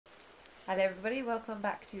Hello everybody, welcome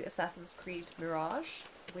back to Assassin's Creed Mirage.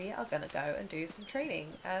 We are gonna go and do some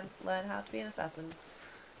training and learn how to be an assassin.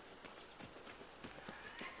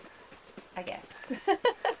 I guess.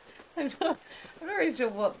 I'm not really sure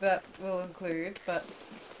what that will include, but...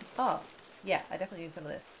 Oh, yeah, I definitely need some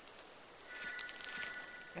of this.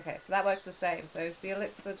 Okay, so that works the same. So is the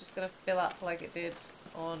elixir just gonna fill up like it did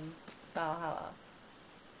on Valhalla?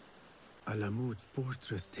 Alamut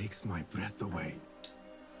fortress takes my breath away.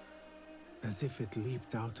 As if it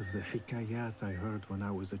leaped out of the hikayat I heard when I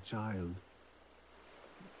was a child.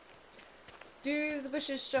 Do the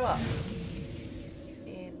bushes show up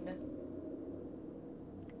in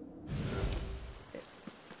this?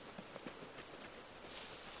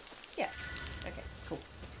 Yes. Okay, cool.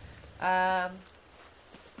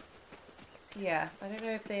 Yeah, I don't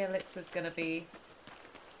know if the elixir's gonna be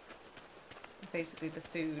basically the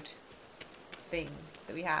food thing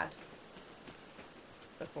that we had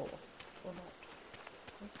before or not.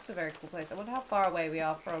 This is a very cool place. I wonder how far away we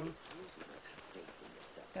are from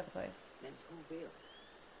the other place. Then who will?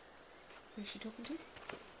 Who's she talking to?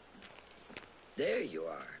 There you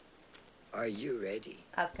are. Are you ready?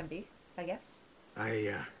 As can be, I guess.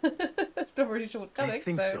 It's not really sure what's coming. I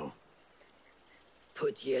think so.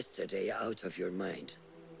 Put yesterday out of your mind.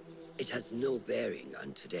 It has no bearing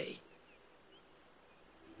on today.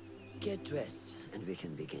 Get dressed and we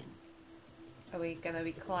can begin. Are we gonna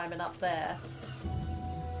be climbing up there?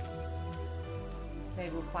 Maybe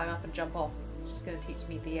we'll climb up and jump off. She's gonna teach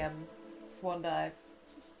me the swan dive.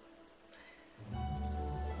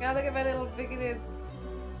 Yeah, look at my little bigoted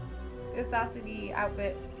assassin-y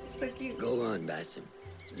outfit. It's so cute. Go on, Basim.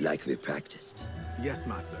 Like we practiced. Yes,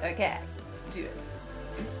 master. Okay, let's do it.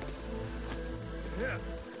 Yeah.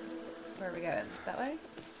 Where are we going? That way?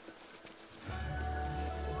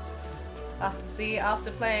 Ah, see,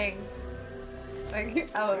 after playing like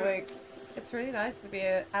Alan Wake, it's really nice to be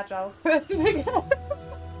an agile person again.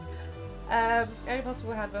 Only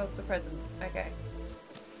possible handholds are present. Okay.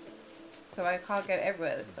 So I can't go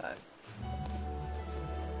everywhere this time.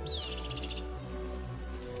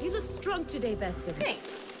 You look strong today, Basim. Thanks.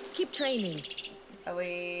 Keep training. Are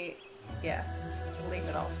we... Yeah. We'll leave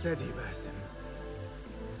it off. Steady, Basim.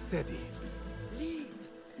 Steady. Leave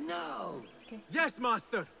now. Okay. Yes,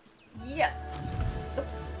 master! Yeah.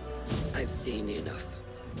 Oops. I've seen enough.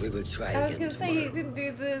 We will try I was again gonna say tomorrow. he didn't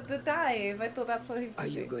do the dive. I thought that's what he was Are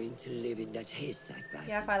gonna you do. going to live in that haystack, Basim?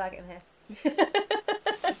 Yeah, if I like it in here.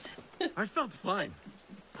 I felt fine.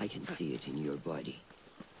 I can see it in your body.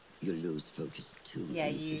 You lose focus too Yeah,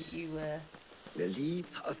 easily. you The leap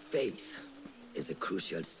of faith is a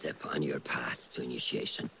crucial step on your path to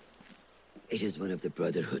initiation. It is one of the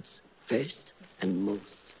Brotherhood's first and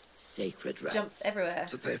most sacred rites. jumps everywhere.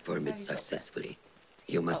 To perform How it do you stop that? successfully,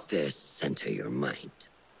 you must first center your mind,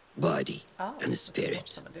 body, Oh, and watch spirit.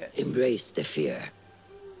 someone do it. Embrace the fear,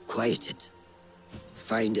 quiet it,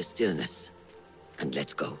 find the stillness, and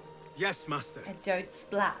let go. Yes, master. And don't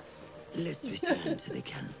splat. Let's return to the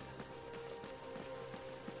camp.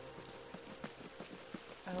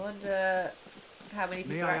 I wonder how many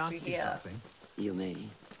people May are I ask actually you here. something? You may.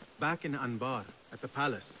 Back in Anbar, at the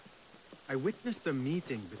palace, I witnessed a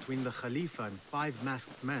meeting between the Khalifa and 5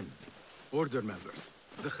 masked men, order members.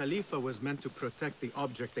 The Khalifa was meant to protect the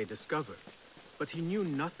object they discovered, but he knew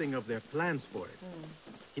nothing of their plans for it.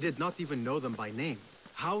 He did not even know them by name.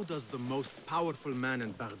 How does the most powerful man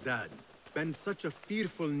in Baghdad bend such a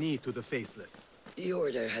fearful knee to the faceless? The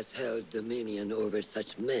Order has held dominion over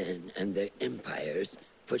such men and their empires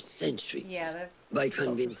for centuries. Yeah, they've by got some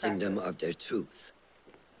convincing them practice. of their truth,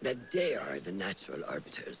 that they are the natural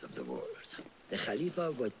arbiters of the world. The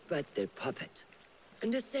Khalifa was but their puppet,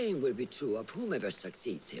 and the same will be true of whomever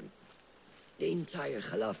succeeds him. The entire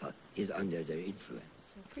Khalifa is under their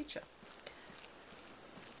influence. Some creature.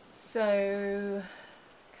 So,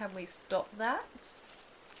 can we stop that?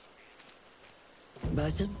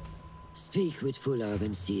 Basim, speak with Fulav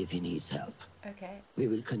and see if he needs help. Okay. We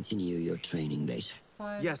will continue your training later.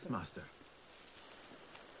 Fine. Yes, master.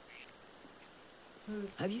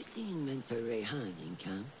 Who's... Have you seen Mentor Rayhan in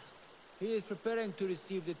camp? He is preparing to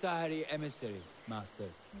receive the Tahiri emissary, Master.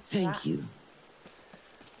 who's Thank that? you.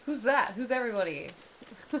 Who's that? Who's everybody?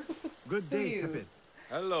 Good Who are day, you? Tepid.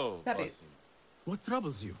 Hello, That'd be- Basim. What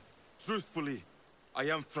troubles you? Truthfully, I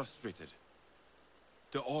am frustrated.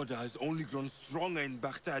 The Order has only grown stronger in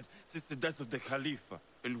Baghdad since the death of the Khalifa,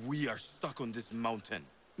 and we are stuck on this mountain.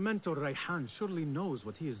 Mentor Rayhan surely knows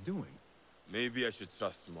what he is doing. Maybe I should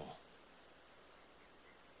trust more.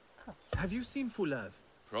 Have you seen Fulav?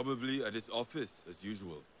 Probably at his office, as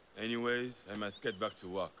usual. Anyways, I must get back to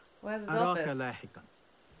work. Where's his أراك office? لاحقا.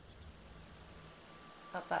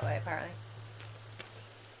 Up that way, apparently.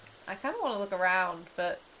 I kind of want to look around,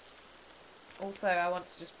 but also I want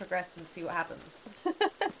to just progress and see what happens.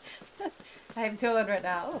 I'm Tillen right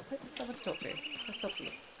now. Oh, there's someone to talk to. Let's talk to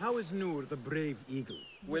you. How is Noor, the brave eagle?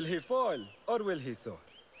 Will he fall, or will he soar?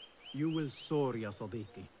 You will soar, ya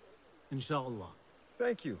Sadiqi. Inshallah.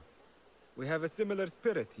 Thank you. We have a similar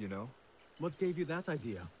spirit, you know. What gave you that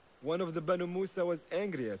idea? One of the Banu Musa was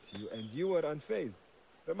angry at you, and you were unfazed.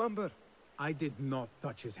 Remember? I did not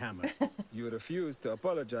touch his hammer. You refused to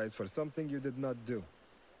apologize for something you did not do.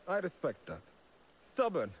 I respect that.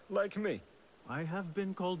 Stubborn, like me. I have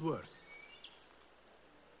been called worse.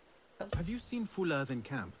 Have you seen Fulad in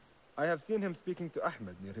camp? I have seen him speaking to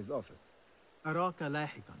Ahmed near his office. Araka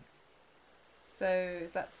lahikan. So,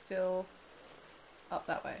 is that still up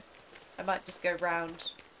that way? I might just go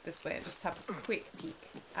round this way and just have a quick peek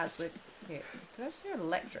as we're here. Did I just hear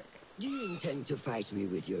electric? Do you intend to fight me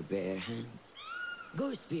with your bare hands?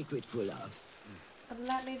 Go speak with Fulav. And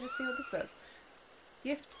let me just see what this says.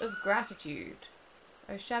 Gift of gratitude.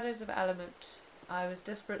 O shadows of Alamut, I was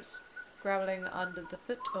desperate, scrabbling under the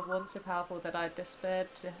foot of one so powerful that I despaired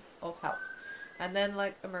of help. And then,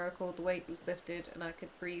 like a miracle, the weight was lifted and I could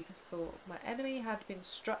breathe, for my enemy had been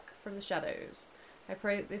struck from the shadows. I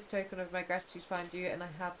pray that this token of my gratitude finds you, and I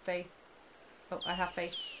have faith. Oh, I have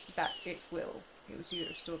faith that it will. It was you that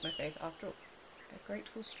restored my faith after all. A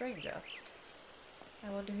grateful stranger. I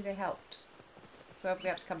wonder who they helped. So obviously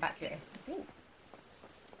I have to come back here. Ooh.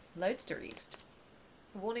 Loads to read.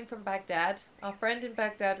 A warning from Baghdad. Our friend in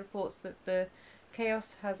Baghdad reports that the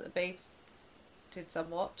chaos has abated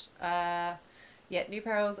somewhat. Yet new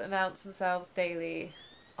perils announce themselves daily.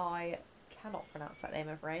 I cannot pronounce that name,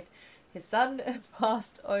 I'm afraid. His son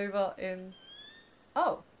passed over in...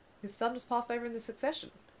 Oh! His son was passed over in the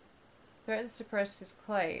succession. Threatens to press his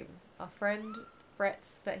claim. Our friend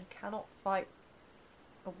frets that he cannot fight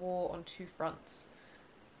a war on two fronts.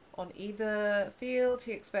 On either field,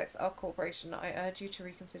 he expects our cooperation. I urge you to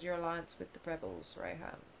reconsider your alliance with the rebels,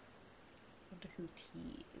 Rayhan. Wonder who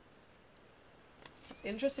T is. It's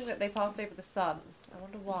interesting that they passed over the son. I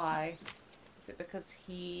wonder why. Is it because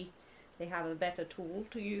they have a better tool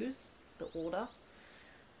to use? The order.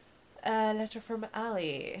 Letter from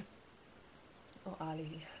Ali. Or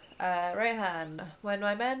Ali. Rayhan, when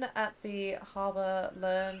my men at the harbour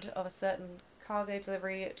learned of a certain cargo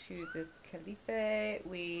delivery to the Caliphate,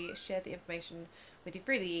 we shared the information with you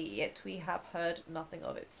freely, yet we have heard nothing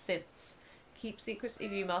of it since. Keep secrets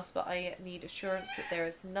if you must, but I need assurance that there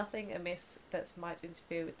is nothing amiss that might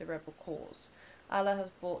interfere with the rebel cause. Allah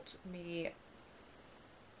has brought me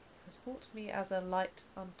as a light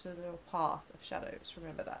unto the path of shadows.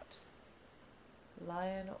 Remember that.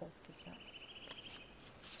 Lion of the South.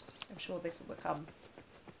 I'm sure this will become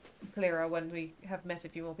clearer when we have met a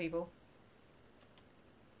few more people.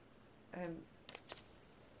 I'm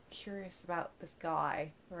curious about this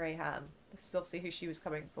guy, Rayhan. This is obviously who she was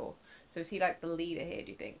coming for. So is he like the leader here,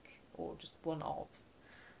 do you think? Or just one of?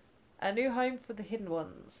 A new home for the hidden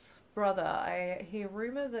ones. Brother, I hear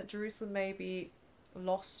rumour that Jerusalem may be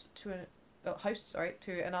lost to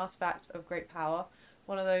to an artifact of great power.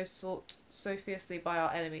 One of those sought so fiercely by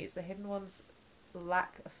our enemies. The hidden ones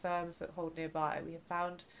lack a firm foothold nearby. We have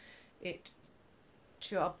found it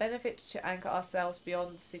to our benefit to anchor ourselves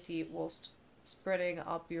beyond the city whilst spreading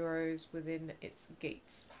our bureaus within its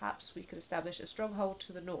gates. Perhaps we could establish a stronghold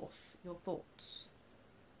to the north. Your thoughts?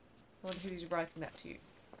 I wonder who's writing that to you.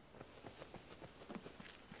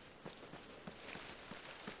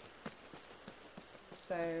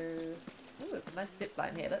 So, oh, there's a nice zip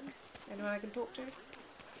line here, look. Anyone I can talk to?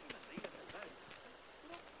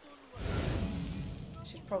 I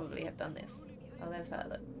should probably have done this. Oh, there's her,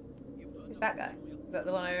 look. Who's that guy? Is that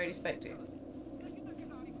the one I already spoke to?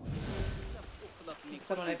 There's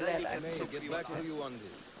someone over there,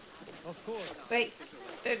 though. Of course. Wait,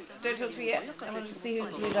 don't talk to me yet. I want to see who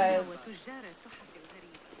the blue guy is.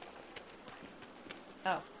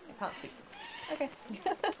 Oh, I can't speak to him. Okay.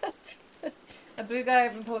 A blue guy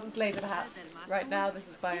of importance later, perhaps. Right now, this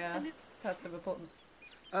is my person of importance.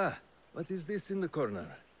 Ah, what is this in the corner?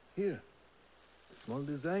 Here. A small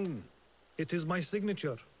design. It is my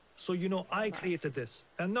signature. So you know I created this,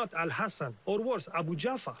 and not Al-Hassan, or worse, Abu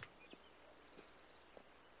Jafar.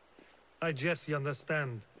 I guess you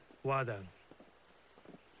understand, Wadan.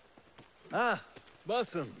 Ah,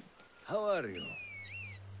 Basim. How are you?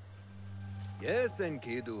 Yes,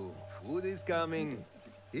 Enkidu. Food is coming.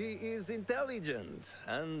 He is intelligent,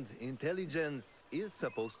 and intelligence is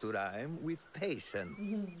supposed to rhyme with patience.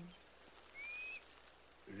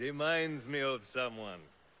 Reminds me of someone.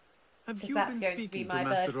 Have Is you that been going to be speaking my to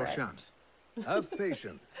Master bird Roshan? friend? Have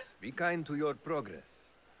patience. Be kind to your progress.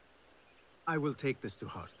 I will take this to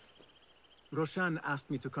heart. Roshan asked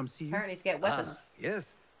me to come see you. Apparently to get weapons.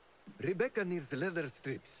 Yes. Rebecca needs leather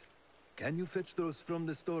strips. Can you fetch those from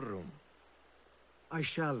the storeroom? I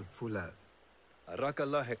shall, Fulad.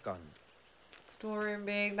 Arakallah Khan. Storeroom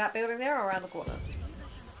being that building there or around the corner?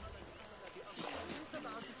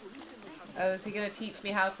 Oh, is he going to teach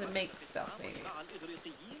me how to make stuff, maybe?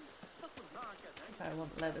 I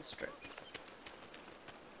want leather strips.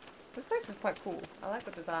 This place is quite cool. I like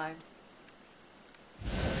the design.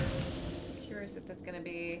 I'm curious if there's going to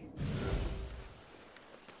be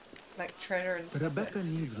like treasure and stuff. Rebecca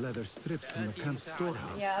needs leather strips from the camp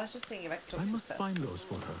storehouse. Yeah, I was just thinking if I could talk I to must this find person. those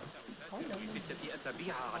for her.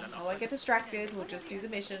 I won't get distracted. We'll just do the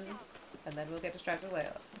mission, and then we'll get distracted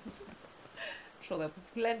later. I'm sure there'll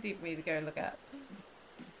be plenty for me to go and look at.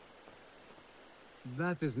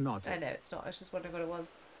 That is not I it. know it's not. I was just wondering what it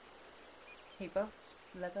was. Paper,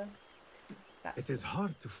 leather. That's It is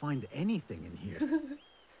hard to find anything in here.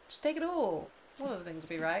 Just take it all. One of the things will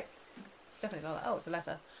be right. It's definitely not that. Oh, it's a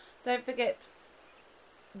letter. Don't forget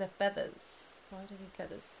the feathers. Why do you need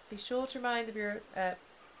feathers? Be sure to remind the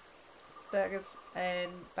burghers in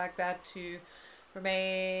Baghdad to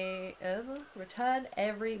return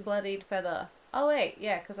every bloodied feather. Oh wait,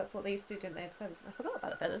 yeah, because that's what they used to do, didn't they? The feathers. I forgot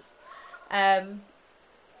about the feathers.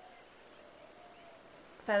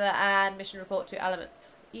 Feather and mission report to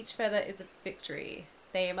Alamut. Each feather is a victory.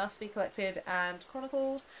 They must be collected and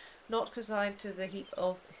chronicled, not consigned to the heap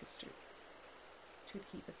of history. To the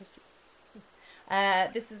heap of history.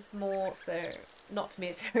 This is more so, not to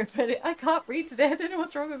me, but I can't read today. I don't know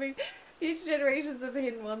what's wrong with me. Future generations of the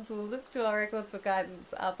hidden ones will look to our records for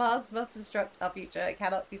guidance. Our past must instruct our future. It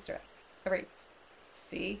cannot be erased.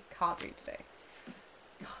 See? Can't read today.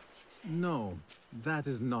 Can't read today. No, that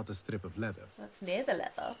is not a strip of leather. That's near the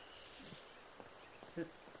leather.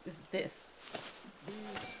 Is this?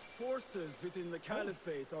 These forces within the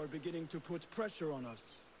Caliphate are beginning to put pressure on us.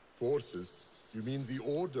 Forces? You mean the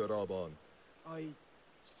Order, Aban? I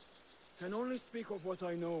can only speak of what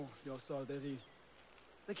I know, Yasarderi.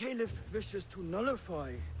 The Caliph wishes to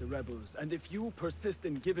nullify the rebels, and if you persist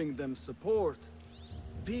in giving them support,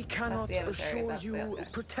 we cannot assure you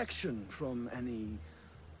protection from any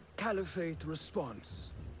Caliphate response.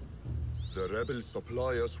 The rebels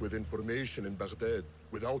supply us with information in Baghdad.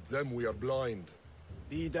 Without them, we are blind.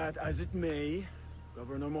 Be that as it may,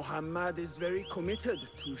 Governor Muhammad is very committed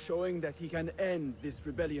to showing that he can end this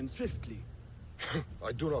rebellion swiftly.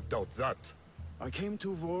 I do not doubt that. I came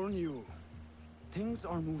to warn you. Things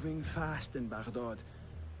are moving fast in Baghdad.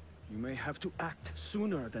 You may have to act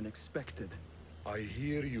sooner than expected. I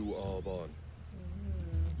hear you, Aban.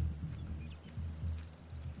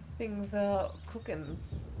 Things are cooking.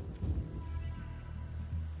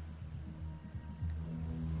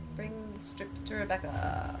 Bring the strips to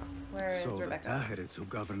Rebecca. Where is Rebecca? So the Tahirids who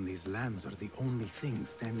govern these lands are the only thing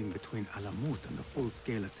standing between Alamut and the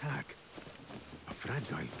full-scale attack. A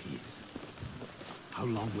fragile piece. How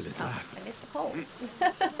long will it last? I missed the pole.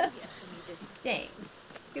 Dang.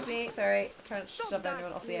 Excuse me, sorry. Trying to shove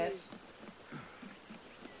anyone off the edge.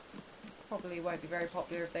 Probably won't be very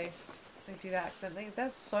popular if they do that accidentally.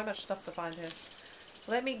 There's so much stuff to find here.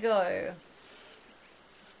 Let me go.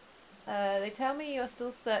 They tell me you're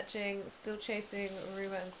still searching, still chasing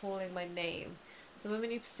rumor and calling my name. The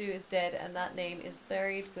woman you pursue is dead, and that name is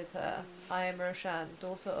buried with her. I am Roshan,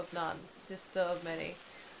 daughter of none, sister of many.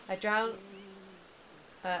 I drowned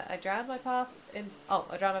my path in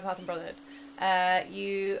brotherhood.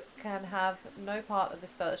 You can have no part of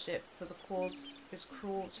this fellowship, for the cause is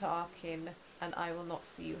cruel to our kin, and I will not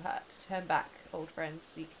see you hurt. Turn back, old friends,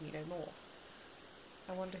 seek me no more.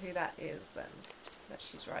 I wonder who that is then, that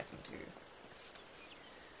she's writing to.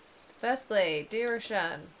 First blade, dear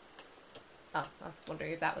Roshan. Oh, I was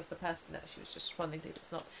wondering if that was the person that she was just responding to, but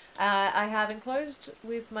it's not. I have enclosed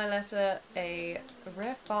with my letter a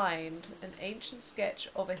rare find, an ancient sketch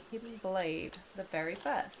of a hidden blade, the very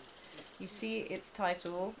first. You see its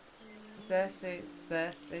title,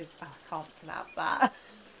 Xerxes, I can't pronounce that.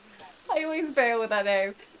 I always fail with that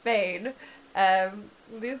name. Bane.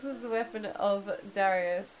 This was the weapon of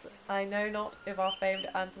Darius. I know not if our famed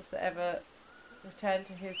ancestor ever returned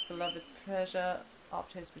to his beloved Persia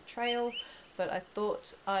after his betrayal, but I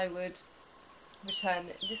thought I would return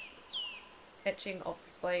this etching of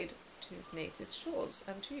his blade to his native shores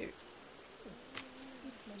and to you.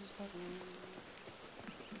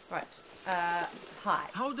 Right. Hi.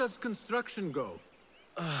 How does construction go?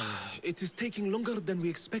 It is taking longer than we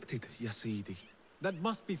expected, Ya Sayyidi. That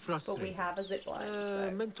must be frustrating. But we have a zipline,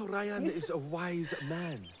 so... Mentor Ryan is a wise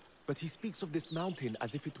man, but he speaks of this mountain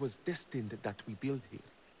as if it was destined that we build here.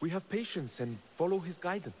 We have patience and follow his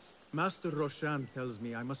guidance. Master Roshan tells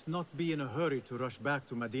me I must not be in a hurry to rush back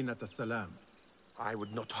to Madinat as-Salam. I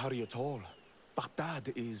would not hurry at all.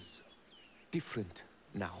 Baghdad is different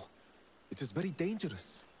now. It is very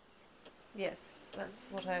dangerous. Yes, that's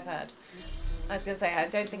what I've heard. I was going to say, I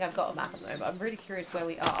don't think I've got a map at the moment. I'm really curious where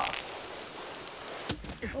we are.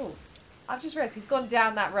 Oh, I've just realised he's gone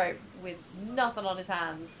down that rope with nothing on his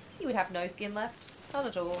hands. He would have no skin left. None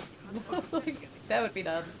at all. That would be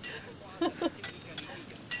none.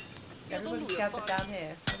 Everybody's gathered down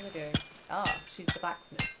here. What are they doing? Ah, she's the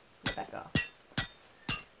blacksmith. Rebecca.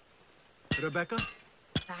 Rebecca?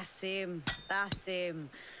 Basim, Basim.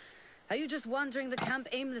 Are you just wandering the camp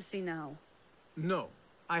aimlessly now? No.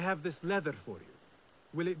 I have this leather for you.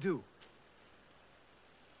 Will it do?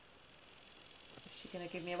 Is she going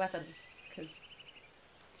to give me a weapon? Because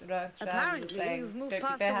apparently you've moved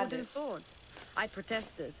past the wooden sword. I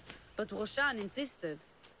protested, but Roshan insisted.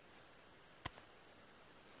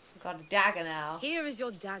 I've got a dagger now. Here is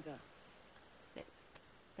your dagger. Thanks.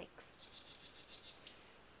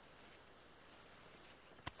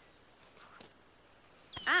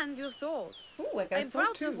 And your sword. Ooh, I got a sword I'm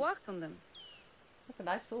proud to too. have worked on them. That's a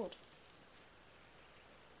nice sword.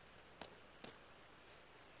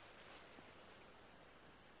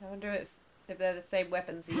 I wonder if they're the same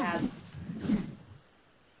weapons he has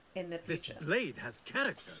in the future. This blade has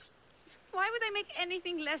character. Why would I make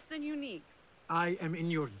anything less than unique? I am in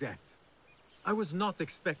your debt. I was not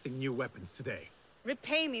expecting new weapons today.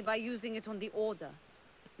 Repay me by using it on the Order.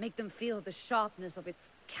 Make them feel the sharpness of its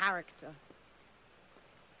character.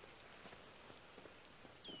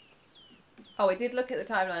 Oh, I did look at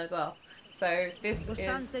the timeline as well. So this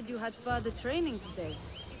Roshan is... said you had further training today.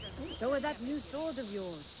 Show her that new sword of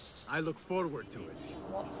yours. I look forward to it.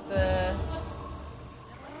 What's the...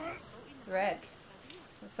 Red?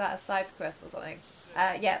 What's that, a side quest or something?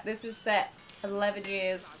 Yeah, this is set 11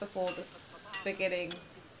 years before the beginning,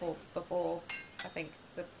 or before, I think,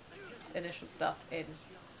 the initial stuff in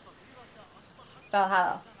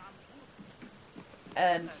Valhalla.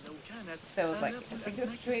 And there was like, I think it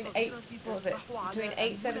was between between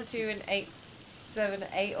 872 and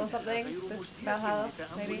 878 or something, the Valhalla,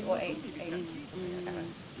 maybe? Or 8, something, I don't know.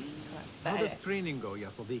 How does training go, ya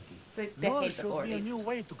Sadiqi? It's a decade before, at me a least. new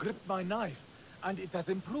way to grip my knife, and it has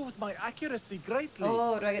improved my accuracy greatly.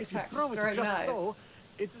 Oh, do I get to If you practice throw it throwing just knives? so,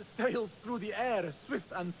 it sails through the air,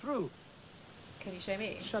 swift and true. Can you show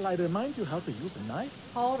me? Shall I remind you how to use a knife?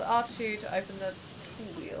 Hold R2 to open the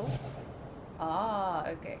tool wheel. Ah,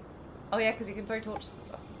 okay. Oh yeah, because you can throw torches and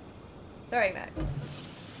stuff. Throwing knife.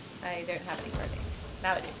 I don't have any currently.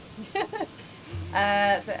 Now I do.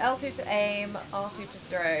 So L2 to aim, R2 to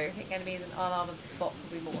throw. Hitting enemies in an unarmored spot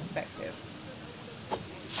will be more effective.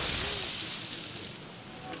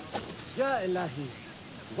 Ya Ilahi.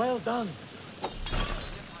 Well done.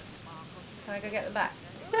 Can I go get them back?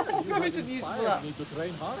 We should use them up. Me to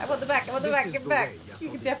train hard. I want the back, I want the back, is give the them back. way, yes, You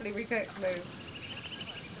can I'll definitely recook those.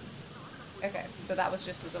 Okay, so that was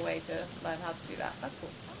just as a way to learn how to do that. That's cool.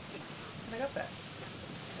 Can I go up there?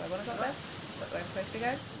 Do I want to go up there? Is that where I'm supposed to be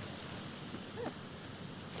going?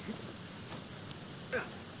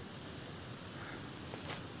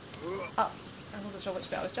 Oh, I wasn't sure which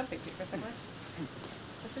bit I was jumping to for a second.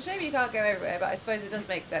 It's a shame you can't go everywhere, but I suppose it does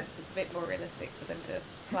make sense. It's a bit more realistic for them to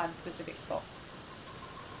climb specific spots.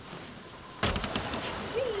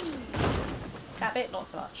 Whee! That bit, not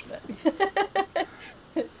so much, but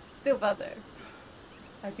still fun though.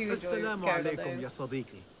 I do enjoy going Assalamu on alaikum, ya those.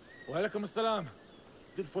 Sadiqi. Welcome assalam.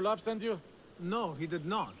 Did Fulab send you? No, he did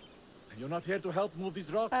not. You're not here to help move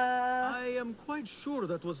these rocks? I am quite sure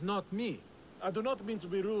that was not me. I do not mean to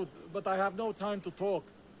be rude, but I have no time to talk.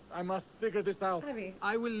 I must figure this out. I mean,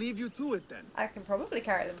 I will leave you to it then. I can probably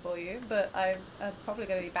carry them for you, but I'm probably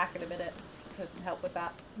going to be back in a minute to help with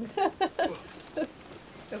that. Because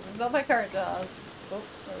it's not my current task. Oh,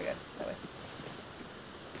 there we go. That way.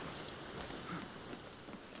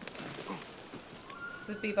 This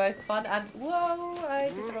would be both fun and... Whoa! I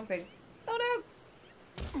did the wrong thing. Oh no!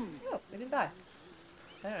 Oh, they didn't die.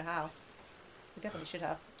 I don't know how. We definitely should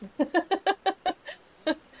have.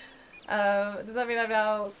 Does that mean I'm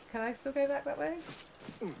now... Can I still go back that way?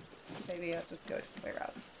 Maybe I'll just go a different way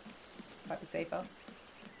around. Might be safer.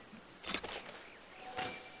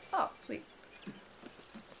 Oh, sweet.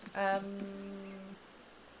 I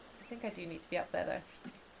think I do need to be up there though.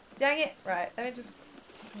 Dang it! Right, let me just...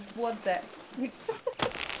 One sec.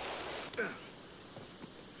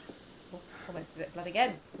 Oh, almost did it blood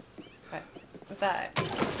again. Right, what's that?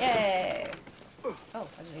 Yay! Oh,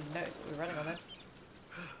 I didn't even notice what we were running on then.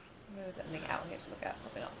 There's anything out here to look at?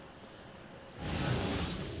 Probably not.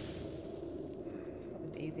 Let's go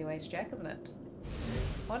easy way to check, isn't it?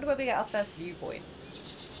 I wonder where we get our first viewpoint.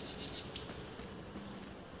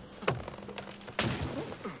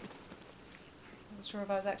 Not sure if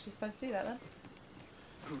I was actually supposed to do that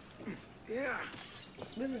then. Yeah.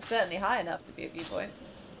 This is certainly high enough to be a viewpoint,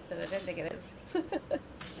 but I don't think it is.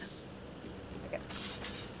 Okay.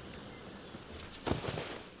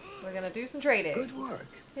 We're gonna do some trading. Good work.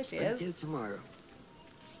 Here she Until is. tomorrow.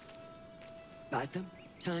 Basim,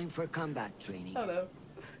 time for combat training. Hello.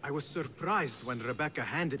 I was surprised when Rebecca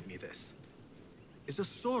handed me this. Is a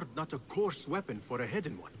sword not a coarse weapon for a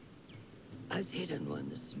hidden one? As hidden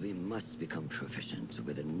ones, we must become proficient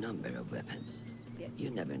with a number of weapons. Yeah. You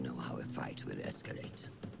never know how a fight will escalate.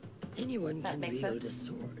 Anyone That can makes wield sense. a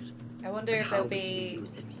sword. I wonder but if how there'll will you be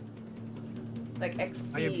use it? like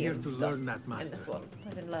XP I am here and to stuff learn that, in Master. this one,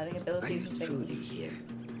 as in learning Are you abilities and truly things. here?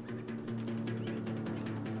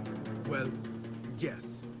 Well, yes.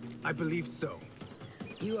 I believe so.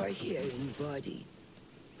 You are here in body,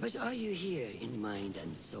 but are you here in mind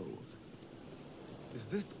and soul? Is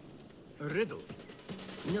this a riddle?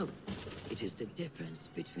 No, it is the difference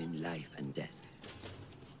between life and death.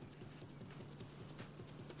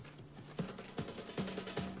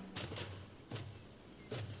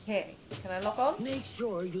 Okay, can I lock on? Make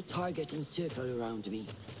sure you target and circle around me.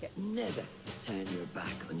 Yes. Never turn your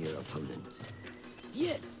back on your opponent.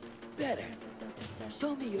 Yes, better.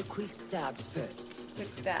 Show me your quick stab first. Quick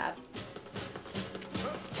stab.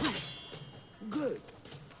 Good.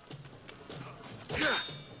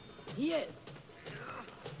 Yes.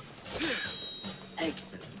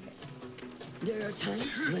 Excellent. There are times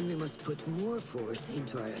when we must put more force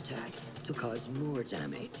into our attack to cause more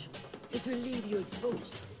damage. It will leave you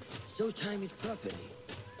exposed, so time it properly.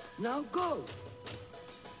 Now go!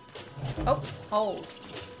 Oh, hold.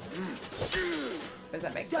 Suppose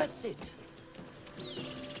that makes That's sense. it.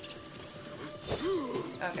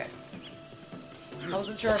 Okay. I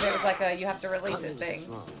wasn't sure if it was like a you have to release it Coming thing.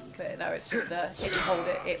 strong. But no, it's just a hit and hold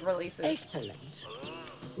it, it releases. Excellent.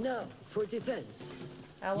 Now, for defense.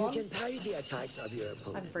 How You long? can parry the attacks of your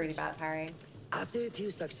opponent. I'm really bad at parrying. After a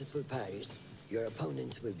few successful parries, your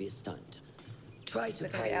opponent will be stunned. Try to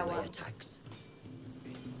it gonna be parry my L1? attacks.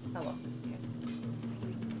 How long?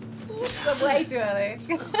 Okay. Oops, I'm way too early.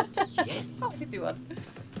 Yes. Oh, I did do one.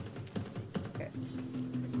 Okay.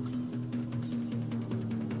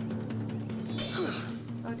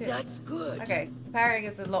 Oh dear. That's good. Okay, parrying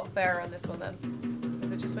is a lot fairer on this one then.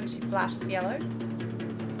 Is it just when she flashes yellow?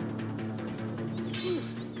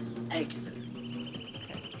 Excellent.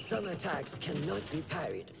 Some attacks cannot be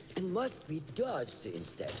parried and must be dodged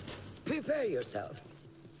instead. Prepare yourself.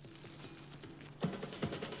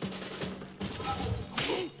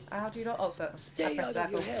 How do you not? Oh, so I Stay pressed out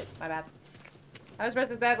of your circle. head. My bad. I was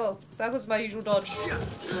pressing circle. Circle's my usual dodge.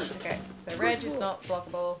 Okay, so red is not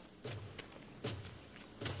blockable.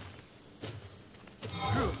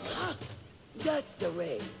 That's the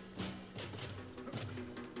way.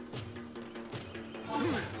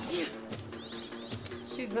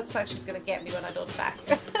 She looks like she's gonna get me when I dodge back.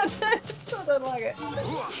 I don't like it.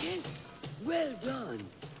 Well done.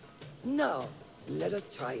 Now, let us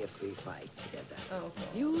try a free fight together. Oh,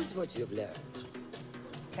 cool. Use what you've learned.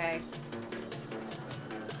 Okay.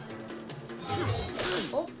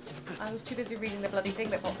 Oops. I was too busy reading the bloody thing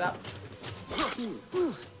that popped up.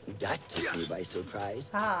 That took me by surprise.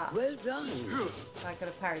 Ah. Well done. I could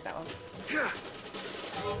have parried that one.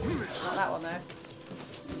 Not that one though.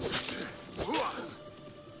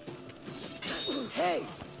 Hey,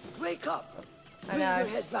 wake up. I Bring know. your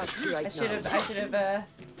head back to right I should have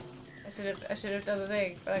done the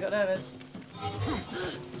thing, but I got nervous.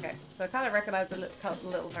 Okay, so I kind of recognize the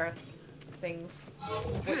little her things.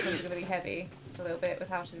 Which ones are going to be heavy a little bit with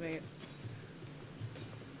how she moves.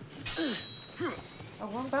 Oh,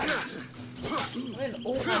 wrong button. I'm in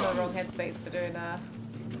all kind of wrong headspace for doing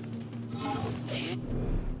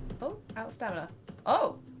Oh, out of stamina.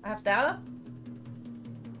 Oh, I have stamina?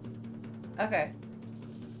 Okay.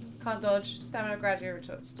 Can't dodge. Stamina gradually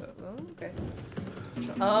returns to... Oh, okay.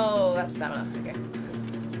 Oh, that's stamina. Okay.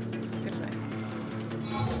 Good to know.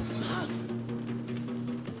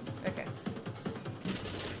 Okay.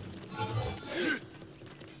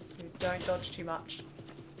 So don't dodge too much.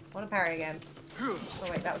 I want to parry again. Oh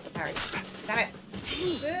wait, that was the parry. Damn it!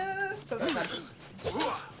 Got that button.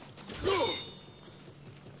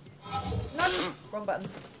 No! Wrong button.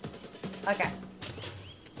 Okay.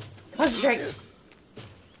 Concentrate!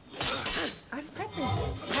 I'm pressing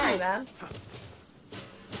parry, man.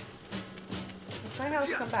 Does my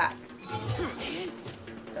health come back? It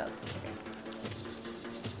does. Okay.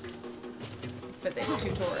 For this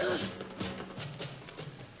tutorial.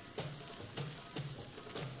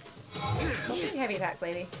 Stop doing heavy attack,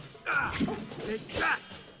 lady.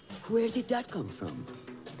 Where did that come from?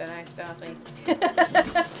 Don't know. Don't ask me.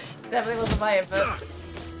 Definitely wasn't my input.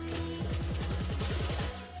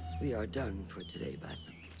 We are done for today,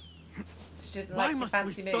 Basim. She didn't Why like the must we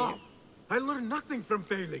fancy stop? move. I learned nothing from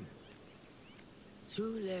failing.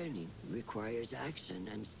 True learning requires action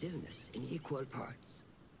and stillness in equal parts.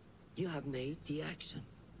 You have made the action.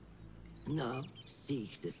 Now,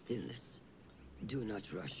 seek the stillness. Do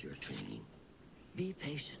not rush your training. Be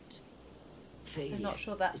patient. Failure I'm not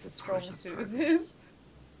sure that's is a a strong part of suit. progress.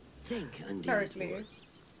 Think on Courage these me. words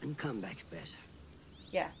and come back better.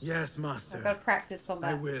 Yeah. Yes, master. I've got to practice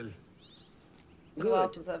combat. I will. Well,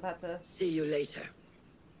 Good. I've had to See you later.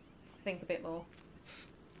 think a bit more.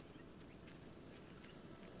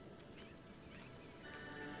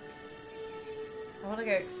 I want to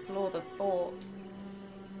go explore the fort.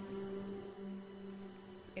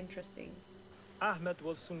 Interesting. Ahmed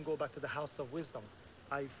will soon go back to the House of Wisdom.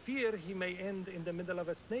 I fear he may end in the middle of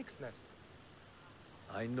a snake's nest.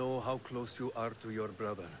 I know how close you are to your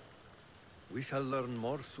brother. We shall learn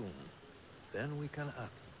more soon. Then we can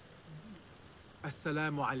act.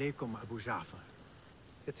 Assalamu alaikum, Abu Ja'far.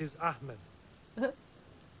 It is Ahmed.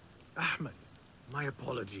 Ahmed, my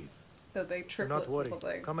apologies. So they Do triplets not or worry.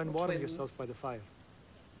 something. Come and or warm twins. yourself by the fire.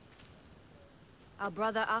 Our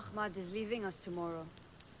brother Ahmad is leaving us tomorrow.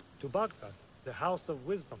 To Baghdad, the House of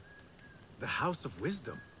Wisdom. The House of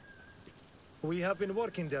Wisdom? We have been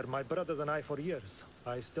working there, my brothers and I, for years.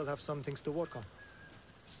 I still have some things to work on.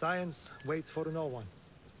 Science waits for no one.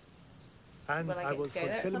 And Will I I get will to go there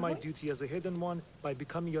at fulfill some my point? duty as a hidden one by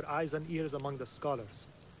becoming your eyes and ears among the scholars.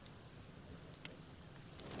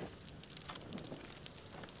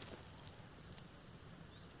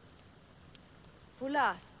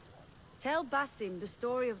 Fulat, tell Basim the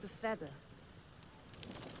story of the feather.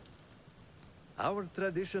 Our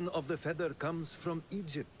tradition of the feather comes from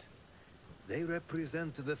Egypt. They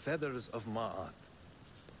represent the feathers of Ma'at.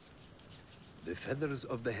 The feathers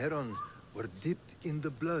of the heron were dipped in the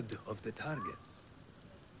blood of the targets.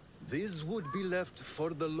 These would be left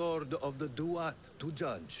for the Lord of the Duat to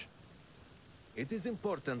judge. It is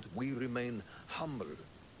important we remain humble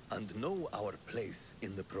and know our place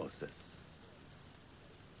in the process.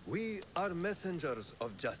 We are messengers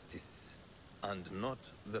of justice, and not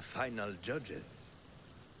the final judges.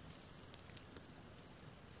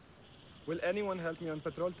 Will anyone help me on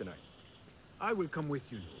patrol tonight? I will come with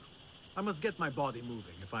you, Noor. I must get my body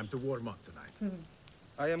moving if I'm to warm up tonight.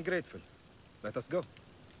 I am grateful. Let us go.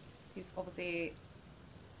 He's obviously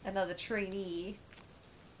another trainee.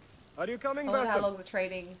 Are you coming, I wonder how Basim? long the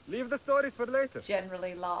training Leave the stories for later.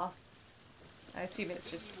 generally lasts. I assume it's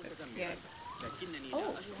just, you know.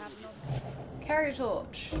 Oh! Carry a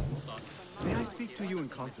torch. May I speak to you in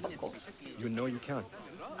confidence? Of course. You know you can.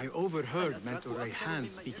 I overheard Mentor Rayhan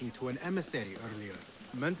speaking to an emissary earlier.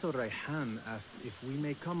 Mentor Rayhan asked if we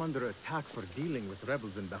may come under attack for dealing with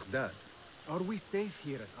rebels in Baghdad. Are we safe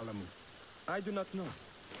here at Alamut? I do not know.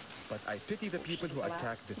 But I pity the people who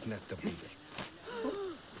attack this nest of leaders.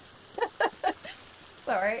 It's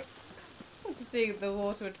alright. I'm just seeing if the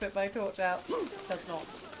water would put my torch out. Does not.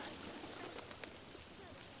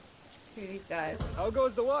 Who are these guys? How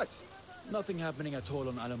goes the watch? Nothing happening at all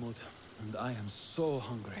on Alamut, and I am so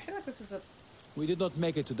hungry. I feel like this is a... We did not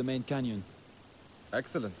make it to the main canyon.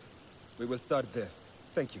 Excellent. We will start there.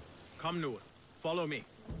 Thank you. Come, Noor. Follow me.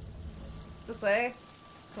 This way.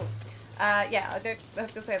 Cool. Yeah, I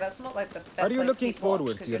was gonna say, that's not like the best Are you place looking to keep watch,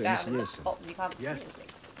 forward 'cause to you're your down in the initiation? bottom, you can't Yes. see anything.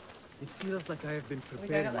 It feels like I have been we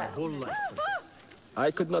preparing going my up whole life for this.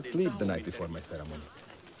 I could not sleep the night before my ceremony.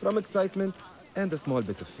 From excitement and a small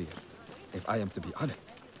bit of fear. If I am to be honest.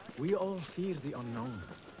 We all fear the unknown.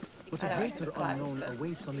 But I a know, greater climate, unknown but-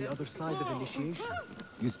 awaits on the other side of initiation.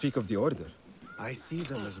 You speak of the Order. I see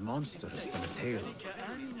them as monsters from a tale,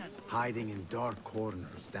 hiding in dark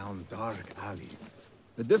corners down dark alleys.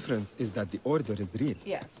 The difference is that the Order is real.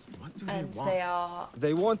 Yes. What do And they want? they are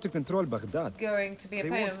They want to control Baghdad. going to be a They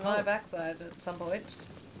pain want in my power. backside at some point.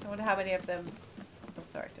 I wonder how many of them... Oh,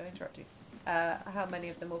 sorry, don't interrupt you. How many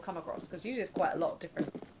of them will come across, because usually it's quite a lot of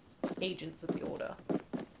different agents of the Order.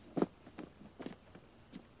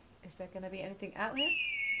 Is there going to be anything out here?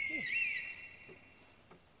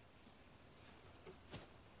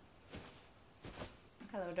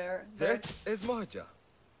 Hello there. This bird. is Mahja.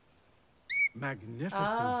 Magnificent.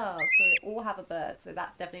 Oh, so they all have a bird, so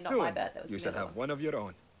that's definitely not Soon, my bird. That was you the shall other have one. one of your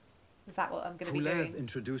own. Is that what I'm going to be Fulev doing?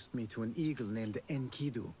 introduced me to an eagle named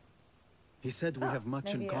Enkidu. He said we Oh, have much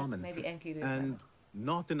maybe, in common. maybe Enkidu's and there.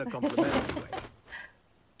 not in a complimentary way.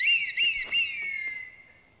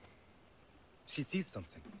 She sees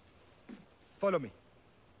something. Follow me.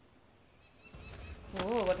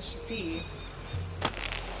 Oh, what does she see?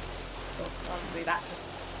 Oh, honestly, that just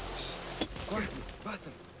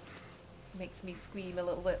makes me scream a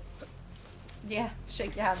little bit. Yeah,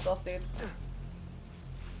 shake your hands off, dude.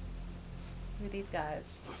 Who are these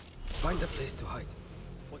guys? Find a place to hide.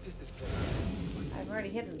 What is this place? I've already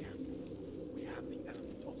hidden. We have the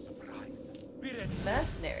enemy on surprise. Be ready.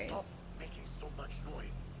 Mercenaries. Stop making so much noise.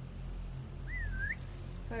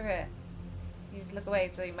 Over here. You just look away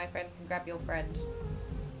so my friend can grab your friend.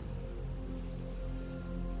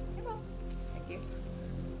 Come on. Thank you.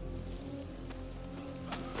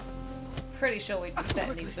 Pretty sure we'd be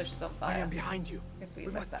setting these bushes on fire. I am behind you. If we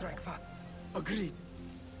We left must that strike one. fast. Agreed.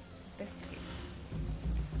 Investigate.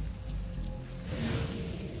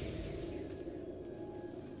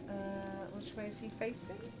 Which way is he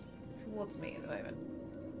facing? Towards me at the moment.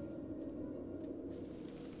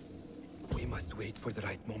 We must wait for the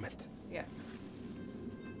right moment. Yes.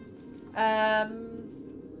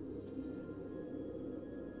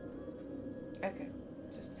 Okay.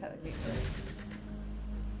 Just telling me to.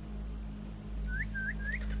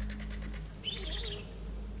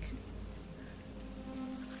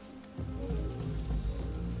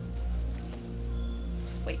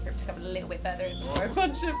 Just wait for him to come a little bit better and more a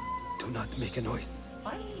bunch of. Do not make a noise.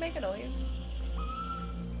 I didn't make a noise.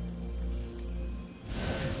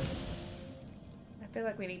 I feel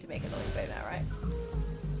like we need to make a noise though now, right?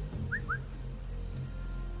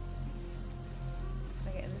 Can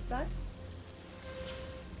I get in this side?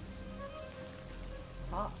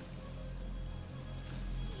 Ah.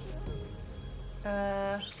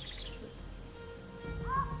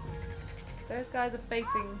 Those guys are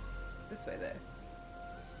facing this way though.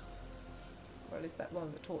 Or at least that one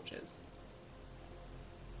with the torches.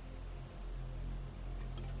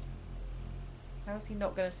 How is he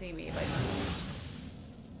not going to see me if I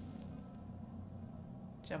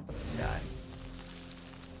jump on this guy?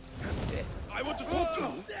 Let's do it. I want to talk to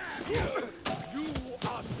you. You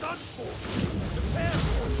are done for. Prepare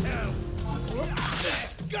for hell.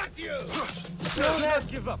 Got you. Do not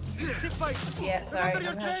give up. Keep fighting. Yeah, sorry.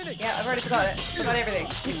 Remember your training. Yeah, I've already forgot it. Forgot everything.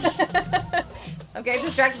 I'm getting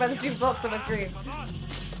distracted by the two blocks on my screen. Can't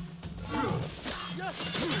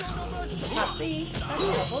see. That's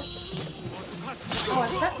horrible. Oh,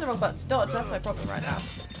 I'm pressing the wrong button to dodge. That's my problem right now.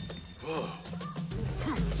 Oh,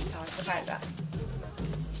 I can fight that.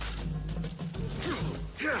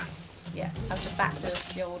 Yeah, I'm just back to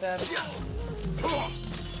the old.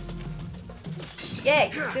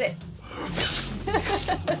 Yay! Did it.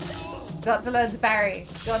 Got to learn to parry.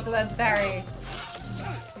 Got to learn to parry.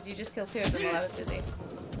 Did you just kill two of them while I was busy?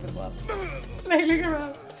 Good one. Flailing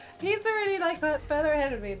around. He's already like further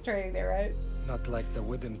ahead of me in training there, right? Not like the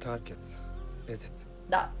wooden targets, is it?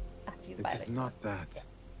 No. Actually, It is not that.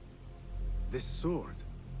 This sword.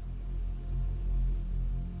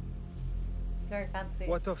 It's very fancy.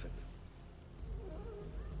 What of it?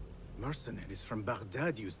 Mercenaries from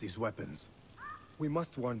Baghdad use these weapons. We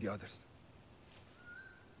must warn the others.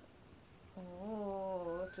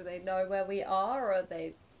 Oh, do they know where we are, or are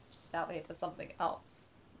they just out here for something else?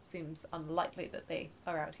 Seems unlikely that they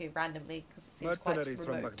are out here randomly, because it seems quite Mercenaries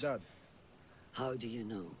remote. from Baghdad. How do you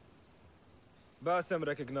know? Basim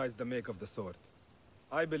recognized the make of the sword.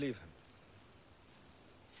 I believe him.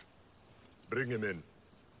 Bring him in.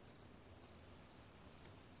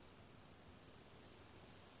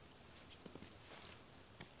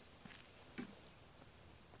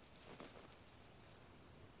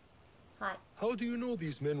 Hi. How do you know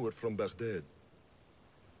these men were from Baghdad?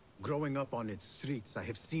 Growing up on its streets, I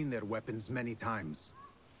have seen their weapons many times.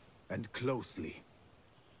 And closely.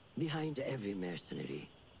 Behind every mercenary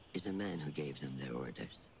is a man who gave them their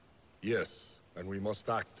orders. Yes, and we must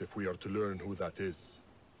act if we are to learn who that is.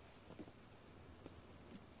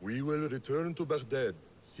 We will return to Baghdad,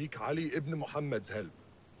 seek Ali ibn Muhammad's help.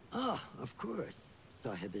 Ah, of course.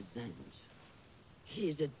 Sahib Zanj. He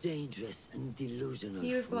is a dangerous and delusional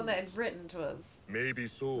He was the fool. one that had written to us. Maybe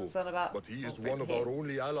so, It's not about but he is what's one of written our here.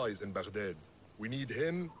 only allies in Baghdad. We need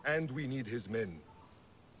him, and we need his men.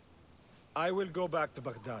 I will go back to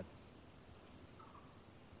Baghdad.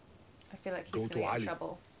 I feel like he's Go going to to get in Ali.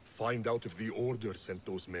 trouble. Find out if the Order sent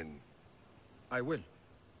those men. I will.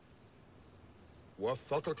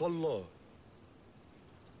 وفقك الله.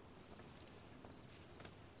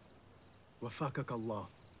 وفقك الله.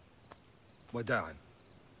 وداعا.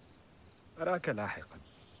 أراك لاحقا.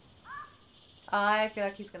 I feel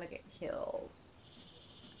like he's going to get killed.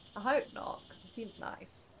 I hope not, 'cause he seems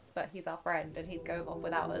nice. But he's our friend and he's going off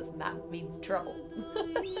without us, and that means trouble.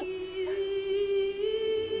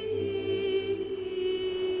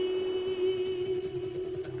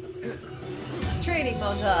 Training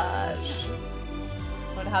montage.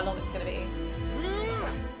 I wonder how long it's going to be.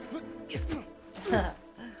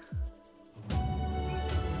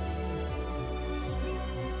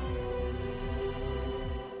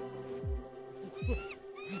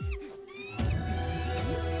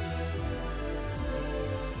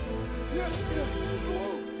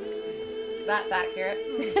 That's accurate.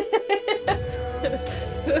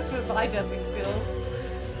 With my jumping skill.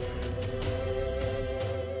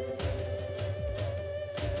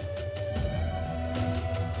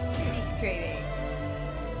 Sneak training.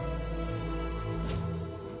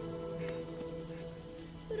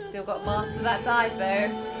 Still got to master that dive though.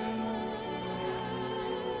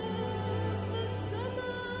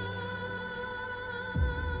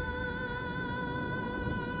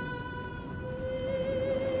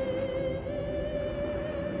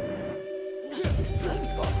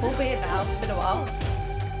 He's got a full beard now, it's been a while.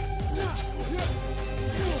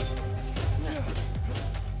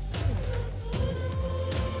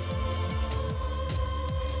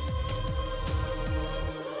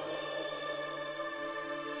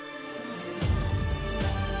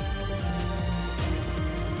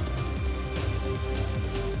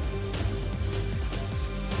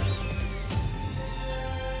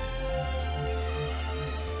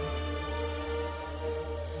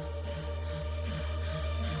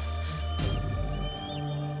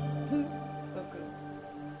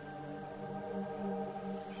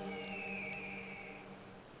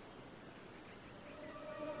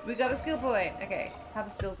 We got a skill point. Okay, how do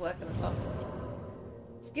skills work in this one?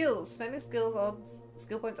 Skills. Spending skill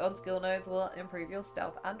points on skill nodes will improve your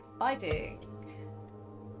stealth and fighting.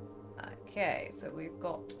 Okay, so we've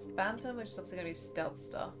got Phantom, which is obviously going to be stealth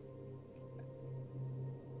stuff.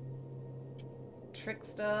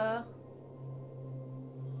 Trickster.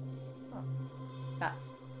 Oh,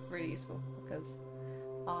 that's really useful because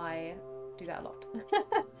I do that a lot.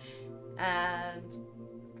 And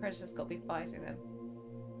Predator's got to be fighting them.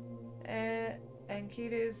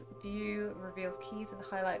 Enkidu's view reveals keys and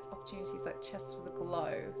highlights opportunities like chests with a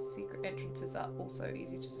glow. Secret entrances are also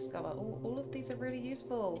easy to discover. All of these are really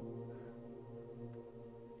useful.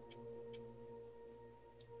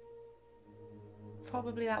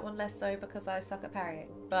 Probably that one less so because I suck at parrying,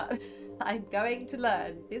 but I'm going to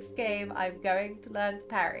learn. This game, I'm going to learn to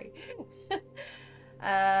parry.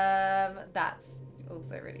 That's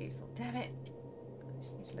also really useful. Damn it. I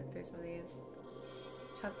just need to look through some of these.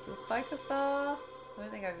 Jump to the focus bar. I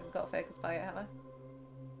don't think I've even got a focus bar yet, have I?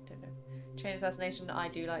 Don't know. Chain assassination, I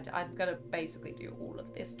do like to. I'm gonna basically do all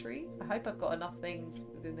of this tree. I hope I've got enough things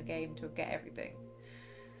within the game to get everything.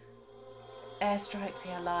 Airstrikes,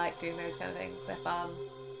 yeah, I like doing those kind of things. They're fun.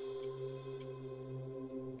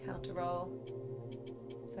 Counter roll.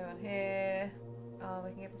 So on here,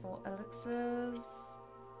 we can get some more elixirs,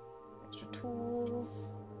 extra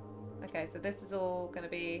tools. Okay, so this is all gonna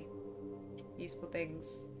be useful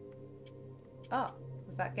things. Oh,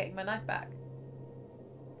 is that getting my knife back?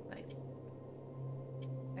 Nice.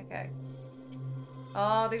 Okay.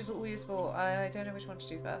 Oh, these are all useful. I don't know which one to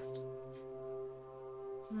do first.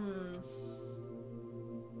 I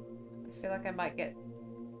feel like I might get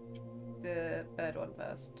the third one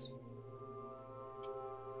first.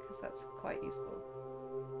 Because that's quite useful.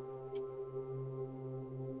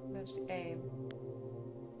 Manage to aim.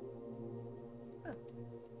 Oh.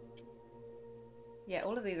 Yeah,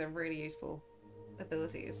 all of these are really useful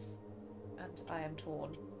abilities. And I am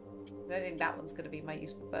torn. I don't think that one's going to be my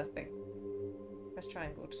useful first thing. Press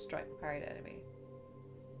triangle to strike the parried enemy.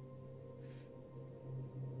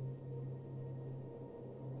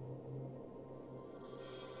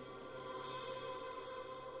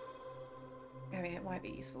 I mean, it might be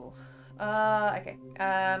useful. Okay.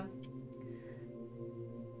 I'll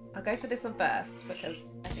go for this one first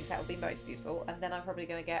because I think that will be most useful, and then I'm probably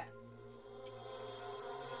going to get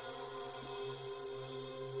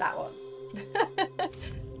that one.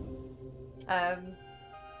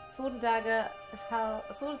 Sword and dagger is how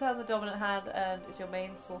a sword is held in the dominant hand and is your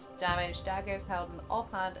main source of damage. Dagger is held in the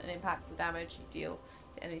offhand and impacts the damage you deal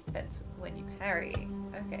to enemy's defense when you parry.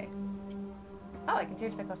 Okay. Oh, I can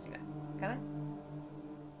change my costume now. Can I?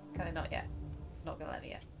 Can I not yet? It's not gonna let me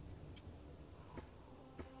yet.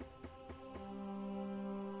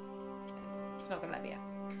 It's not gonna let me yet.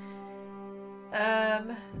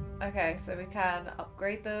 Okay, so we can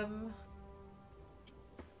upgrade them.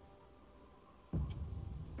 I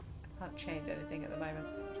can't change anything at the moment.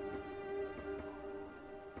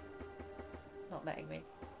 It's not letting me.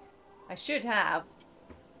 I should have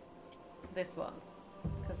this one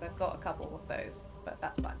because I've got a couple of those, but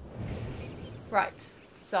that's fine. Right,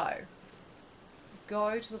 so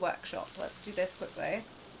go to the workshop. Let's do this quickly. And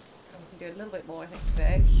we can do a little bit more, I think,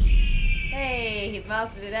 today. Hey, he's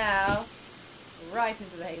mastered it now. Right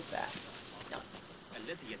into the haystack.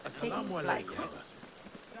 Nice. Taking flight.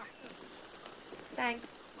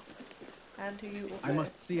 Thanks. And to you also. I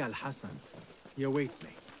must see Al Hassan. He awaits me.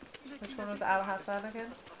 Which one was Al Hassan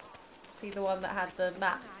again? Is he the one that had the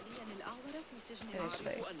map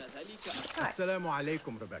initially? Right. Assalamu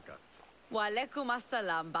alaikum, Rebecca. Wa alaikum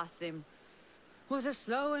assalam, Basim. Was a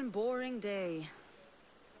slow and boring day.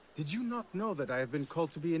 Did you not know that I have been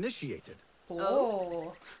called to be initiated?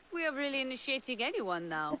 Oh. We are really initiating anyone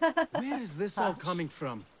now. Where is this all coming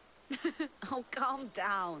from? Oh, calm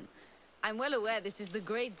down. I'm well aware this is the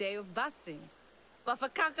great day of Basim. But for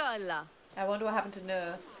Kaka Allah. I wonder what happened to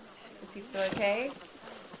Nur. Is he still okay?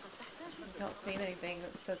 Not seen anything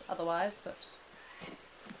that says otherwise, but...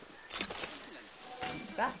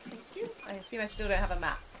 That, thank you. I assume I still don't have a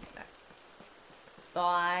map. No.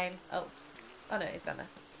 Fine. Oh. Oh no, he's down there.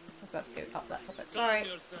 I was about to go up that topic. Sorry.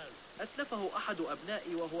 Who's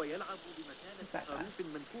that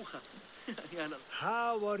guy?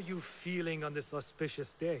 How are you feeling on this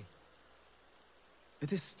auspicious day?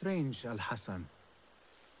 It is strange, Al Hassan.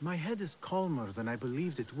 My head is calmer than I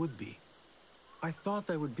believed it would be. I thought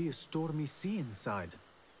I would be a stormy sea inside.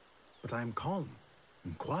 But I am calm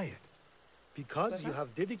and quiet. Because you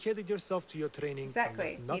have dedicated yourself to your training.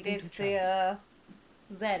 Exactly. And He did to the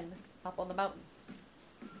Zen up on the mountain.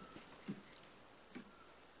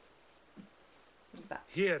 What is that?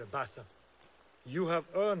 Here, Basim. You have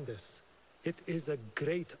earned this. It is a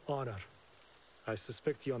great honor. I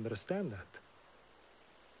suspect you understand that.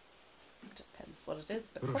 Depends what it is,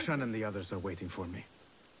 but... Roshan and the others are waiting for me.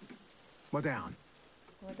 Down.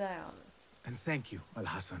 We're down. And thank you, Al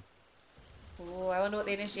Hassan. Oh, I wonder what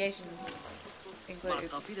the initiation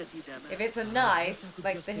includes. If it's a knife,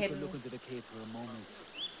 like the hidden... Look into the cave for a moment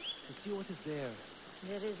to see what is there.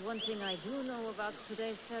 There is one thing I do know about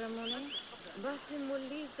today's ceremony. Basim will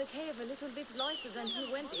leave the cave a little bit lighter than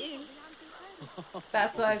he went in.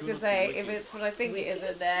 That's what I was going to say. If it's what I think it is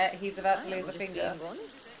in there, he's about to lose a finger.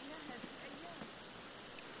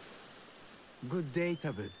 Good day,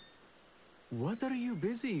 Tabid. What are you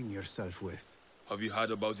busying yourself with? Have you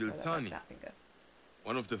heard about Iltani? Like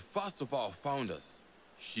One of the first of our founders.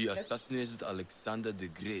 She assassinated Alexander the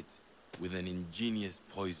Great with an ingenious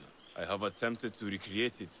poison. I have attempted to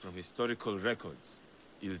recreate it from historical records.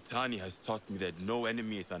 Iltani has taught me that no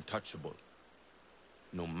enemy is untouchable,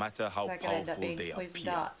 no matter how powerful they appear.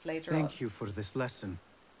 Darts later Thank you for this lesson.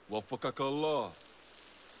 Wafakakallah.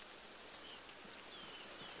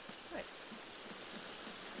 Right.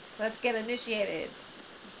 Let's get initiated.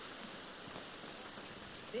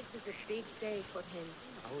 This is a big day for him.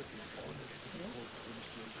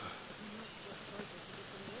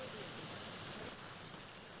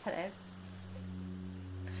 Hello.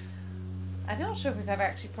 I'm not sure if we've ever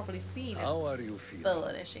actually properly seen a How are you feeling? full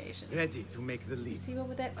initiation. Ready to make the leap. You see one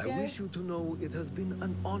with Ezio? I wish you to know it has been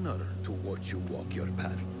an honor to watch you walk your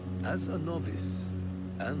path as a novice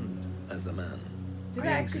and as a man. Did it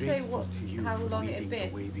actually say what, how long it had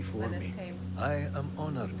been when this came? I am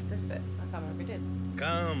honored. This bit. I can't remember if it did.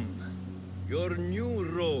 Come. Your new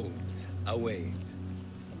robes await.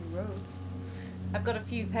 New robes. I've got a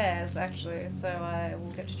few pairs actually, so I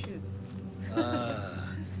will get to choose.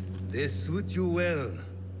 They suit you well.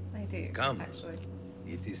 They do. Come. Actually.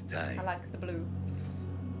 It is time. I like the blue.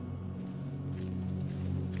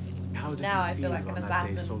 How did Now you I feel like an on that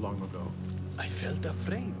assassin. day so long ago? I felt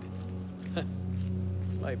afraid.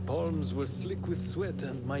 My palms were slick with sweat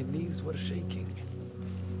and my knees were shaking.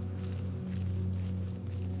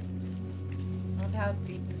 I wonder how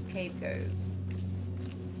deep this cave goes.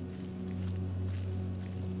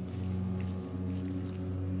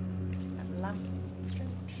 That lamp is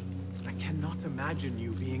strange. I cannot imagine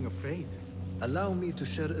you being afraid. Allow me to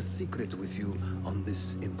share a secret with you on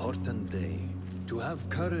this important day. To have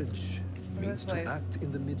courage means to act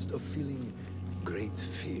in the midst of feeling great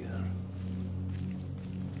fear.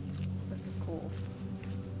 This is cool.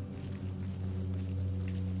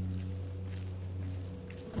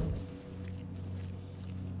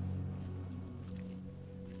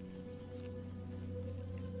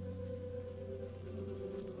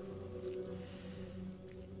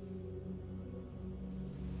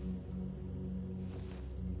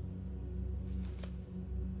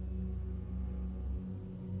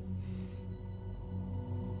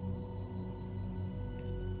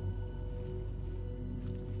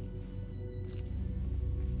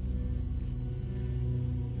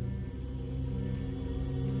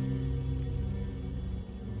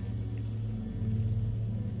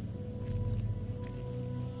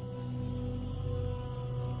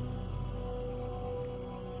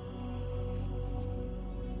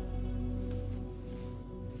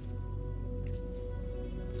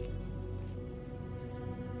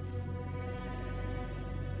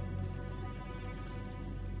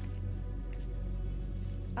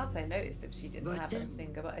 Can't say I noticed if she didn't have Basim,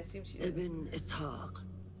 anything, but I assume she did. Ibn Ishaq,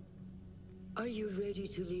 are you ready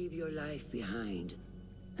to leave your life behind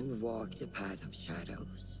and walk the path of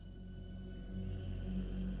shadows?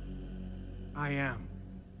 I am.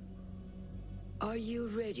 Are you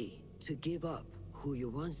ready to give up who you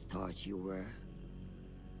once thought you were?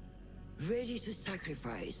 Ready to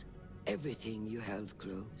sacrifice everything you held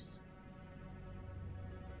close?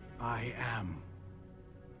 I am.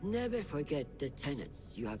 Never forget the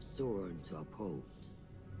tenets you have sworn to uphold.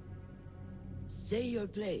 Stay your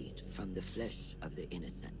blade from the flesh of the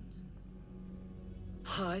innocent.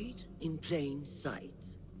 Hide in plain sight.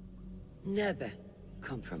 Never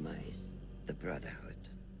compromise the Brotherhood.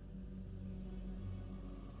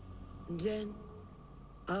 Then,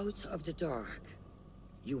 out of the dark,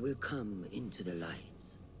 you will come into the light.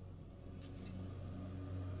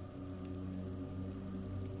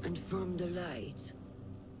 And from the light,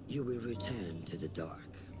 you will return to the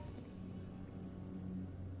dark.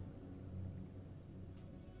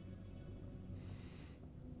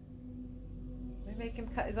 They make him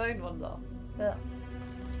cut his own ones off. Ugh.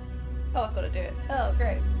 Oh, I've got to do it. Oh,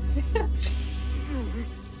 Grace.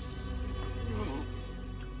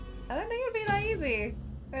 I don't think it would be that easy.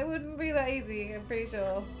 It wouldn't be that easy, I'm pretty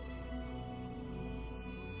sure.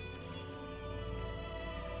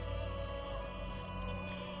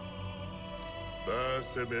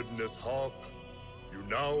 Basim ibn Ishaq, you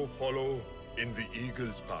now follow in the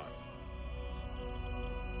Eagle's path.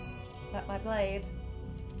 Let my blade.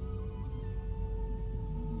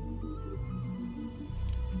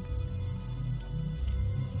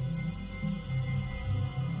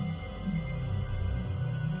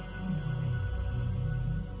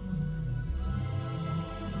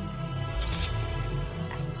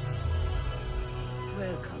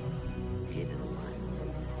 Welcome, Hidden One.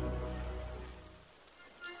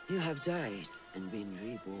 You have died and been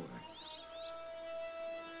reborn.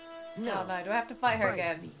 No, no, do I have to fight her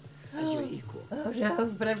again? Me as your equal. Oh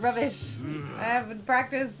no, but I'm rubbish. I haven't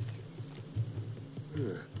practiced.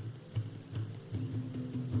 Okay.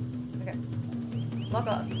 Lock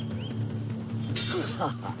on.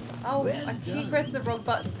 Oh, Well I keep done. pressing the wrong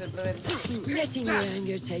button to blow in. Letting your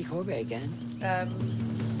anger take over again.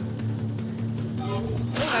 Oh no,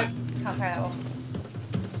 can't carry that one.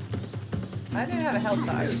 I don't have a health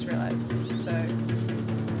bar, I just realised. So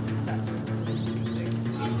that's interesting.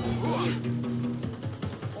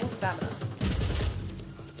 Or stamina.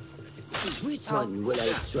 Which one will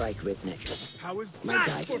I strike with next? My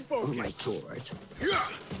dagger or my sword?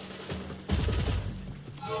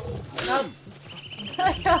 Oh.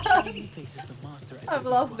 I've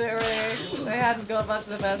lost it already. I hadn't got much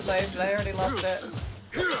in the first place, but I already lost it.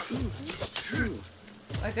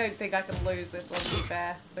 I don't think I can lose this one, to be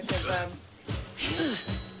fair, because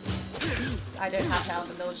I don't have health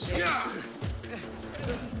and no shit.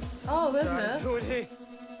 Oh, there's Nur.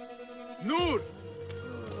 Nur!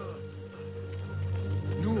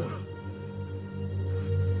 Nur!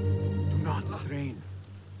 Do not strain.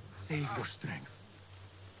 Save your strength.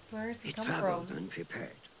 Where is he He come traveled from?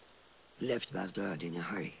 unprepared. Left Baghdad in a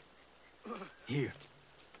hurry. Here,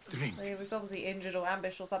 drink. Well, he was obviously injured or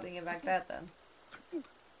ambushed or something in Baghdad then.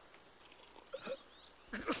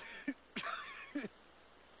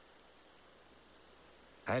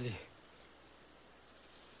 Ali.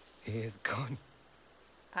 He is gone.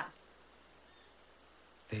 Ah.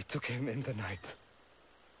 They took him in the night.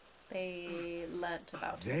 They learnt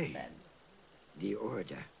about him then. The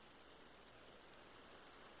Order.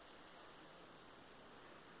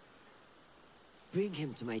 Bring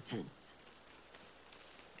him to my tent.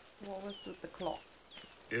 What was with the cloth?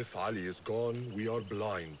 If Ali is gone, we are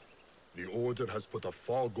blind. The Order has put a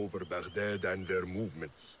fog over Baghdad and their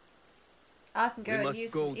movements. I can go and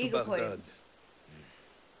use some eagle points.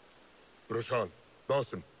 Roshan,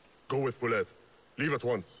 Basim, go with Fulad. Leave at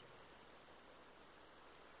once.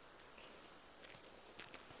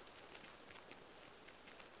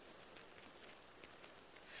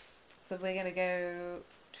 So we're gonna go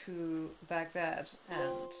to Baghdad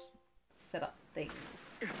and set up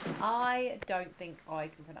things. I don't think I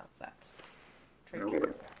can pronounce that.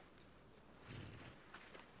 Tricky.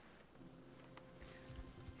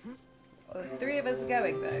 Well, the three of us are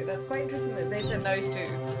going though. That's quite interesting that they said those two.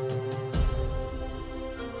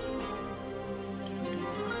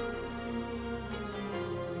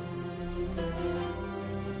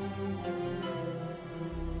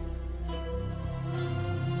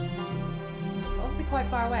 It's obviously quite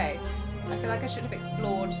far away. I feel like I should have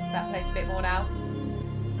explored that place a bit more now.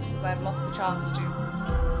 Because I've lost the chance to.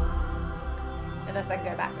 Unless I can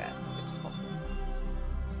go back there, which is possible.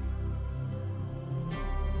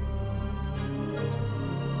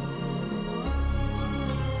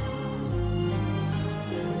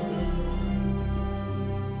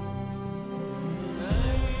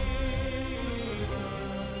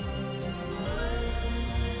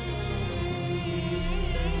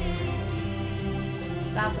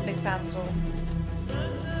 That's a big sandstorm.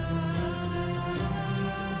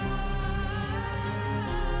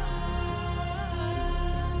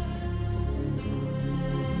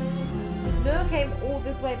 Noah came all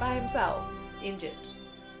this way by himself, injured.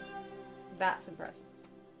 That's impressive.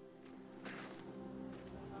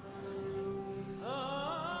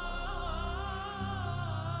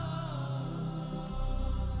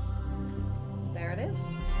 There it is.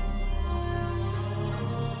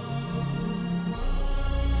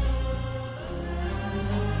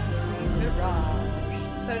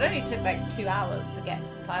 Mirage. So it only took like 2 hours to get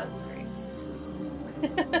to the title screen.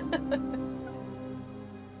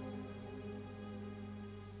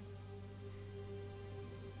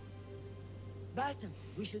 Basim,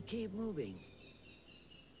 we should keep moving.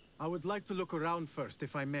 I would like to look around first,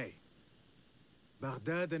 if I may.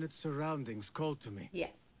 Baghdad and its surroundings call to me.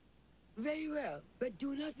 Yes. Very well, but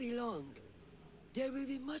do not be long. There will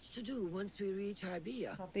be much to do once we reach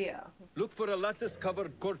Harbia. Look for a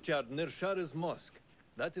lattice-covered courtyard near Shah's mosque.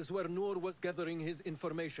 That is where Noor was gathering his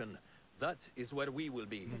information. That is where we will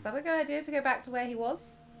be. Is that a good idea to go back to where he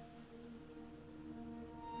was?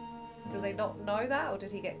 Do they not know that, or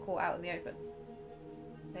did he get caught out in the open?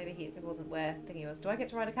 Maybe he wasn't where I think he was. Do I get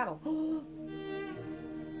to ride a camel?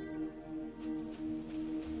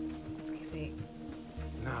 Excuse me.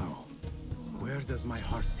 Now, where does my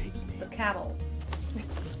heart take me? The camel.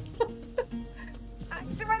 I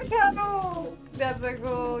get to ride a camel! That's so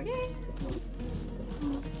cool. Yay!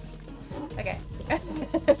 Okay. Oh,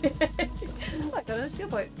 I got a skill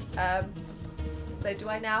point. So do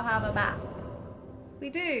I now have a map? We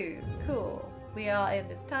do. Cool. We are in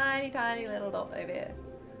this tiny, tiny little dot over here.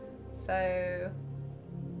 So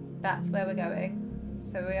that's where we're going.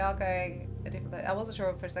 So we are going a different place. I wasn't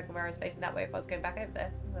sure for a second where I was facing that way if I was going back over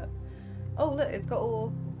there. But... oh look, it's got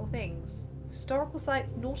all things. Historical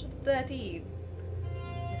sites 0 of 13.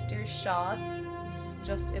 Mysterious shards. It's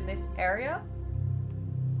just in this area.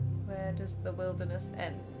 Where does the wilderness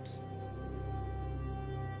end?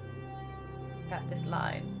 At this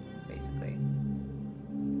line, basically.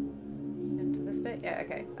 Into this bit? Yeah,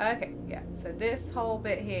 okay. Okay, yeah. So this whole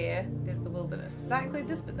bit here is the wilderness. Does that include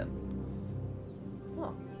this bit then?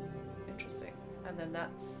 Oh, interesting. And then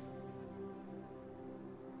that's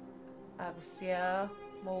Abyssia,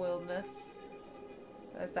 more wilderness.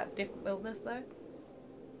 Is that different wilderness though?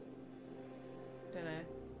 Don't know.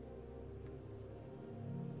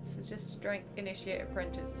 Suggest strength, initiate,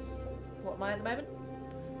 apprentice. What am I at the moment?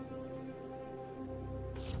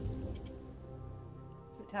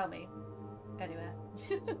 Does it tell me? Anywhere.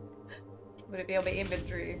 Would it be on my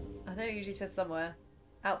inventory? I know it usually says somewhere.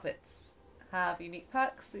 Outfits have unique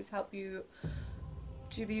perks. These help you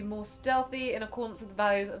to be more stealthy in accordance with the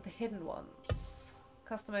values of the hidden ones.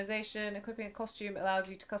 Customization. Equipping a costume allows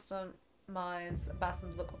you to customize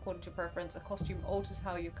Basim's look according to your preference. A costume alters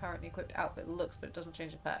how your currently equipped outfit looks, but it doesn't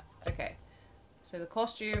change the perks. Okay. So the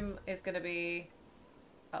costume is going to be...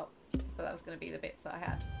 oh, but that was going to be the bits that I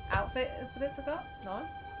had. Outfit is the bits I got? No?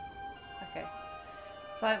 Okay.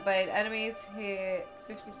 Silent Blade. Enemies hear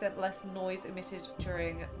 50% less noise emitted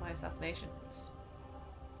during my assassinations.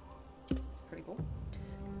 That's pretty cool.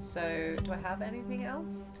 So, do I have anything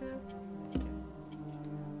else to...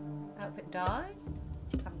 outfit dye?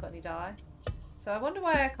 Haven't got any dye. So I wonder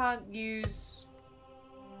why I can't use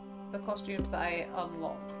the costumes that I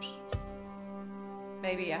unlocked.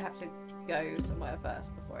 Maybe I have to go somewhere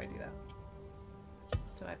first before I do that.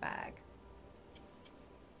 To my bag.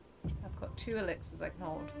 I've got 2 elixirs I can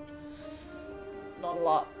hold. Not a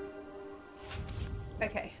lot.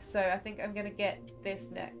 Okay, so I think I'm going to get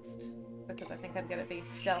this next. Because I think I'm going to be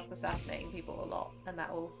stealth assassinating people a lot. And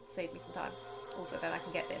that will save me some time. Also, then I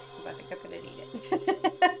can get this, because I think I'm going to need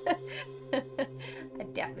it. I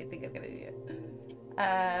definitely think I'm going to need it.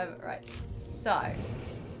 Right, so...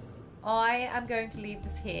 I am going to leave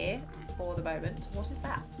this here for the moment. What is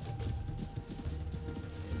that?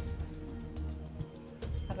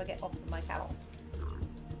 How do I get off of my camel?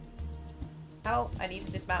 Camel, I need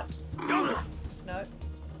to dismount. No!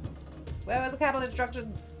 Where are the camel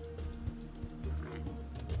instructions?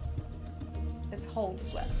 It's hold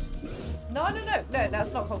square. No,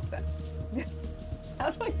 that's not hold square. How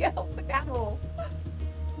do I get off the camel?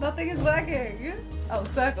 Nothing is working. Oh,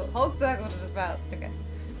 circle. Hold circle to dismount. Okay.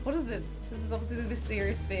 What is this? This is obviously the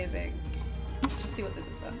mysterious sphere thing. Let's just see what this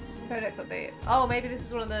is first. Codex update. Oh, maybe this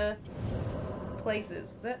is one of the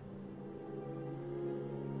places. Is it?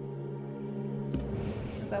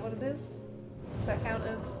 Is that what it is? Does that count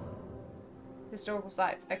as historical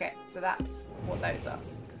sites? Okay, so that's what those are.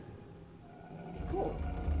 Cool.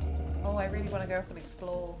 Oh, I really want to go off and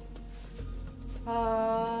explore.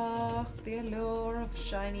 Ah, the allure of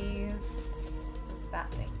shinies. What's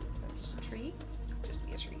that thing? Just a tree? Just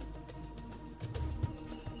be a tree.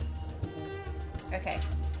 Okay.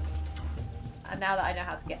 And now that I know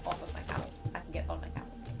how to get off of my camel, I can get on my camel.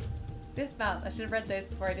 Dismount. I should have read those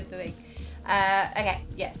before I did the thing. Okay,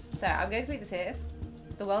 yes. So I'm going to leave this here.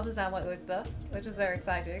 The world is now my oyster, which is very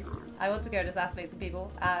exciting. I want to go and assassinate some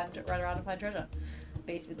people and run around and find treasure,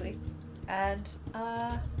 basically. And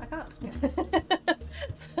I can't.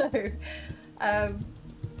 So I'm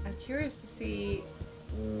curious to see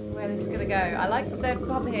where this is gonna go. I like that they've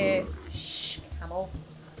come here. Shh, camel,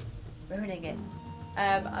 ruining it.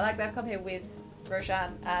 I like they've come here with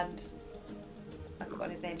Roshan and I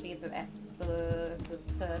forgot his name. Begins with F.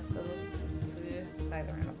 I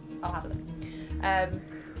don't know. I'll have a look.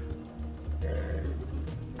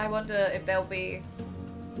 I wonder if they'll be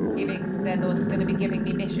giving. They're the ones going to be giving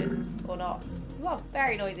me missions or not. Well,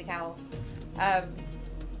 very noisy camel. I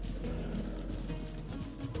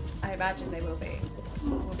imagine they will be.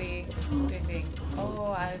 We'll be doing things.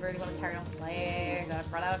 Oh, I really want to carry on playing.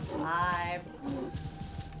 I've run out of time.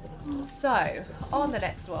 So, on the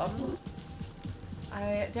next one,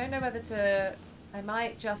 I don't know whether to. I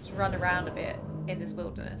might just run around a bit in this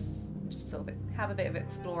wilderness. Just sort of have a bit of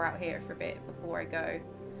explore out here for a bit before I go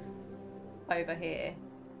over here.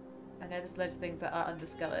 I know there's loads of things that are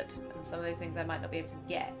undiscovered, and some of those things I might not be able to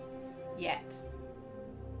get yet.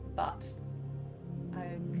 But I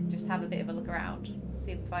can just have a bit of a look around,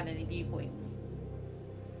 see if we find any viewpoints,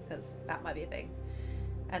 because that might be a thing.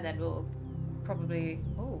 And then we'll probably...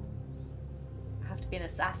 Oh, I have to be an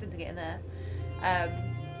assassin to get in there. And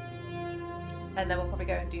then we'll probably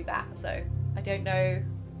go and do that. So I don't know.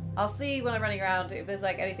 I'll see when I'm running around. If there's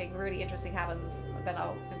like anything really interesting happens, then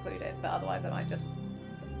I'll include it. But otherwise, I'll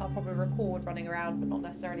probably record running around, but not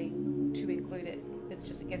necessarily to include it. It's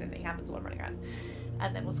just in case anything happens while I'm running around.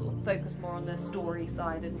 And then we'll sort of focus more on the story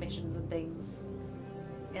side and missions and things,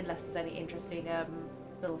 unless there's any interesting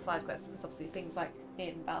little side quests. Because obviously things like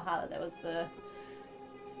in Valhalla, there was the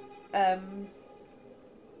I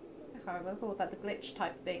can't remember what they're called, like the glitch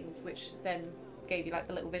type things, which then gave you like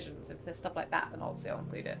the little visions. If there's stuff like that, then obviously I'll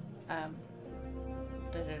include it. I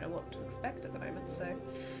don't know what to expect at the moment, so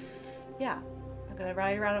yeah, I'm gonna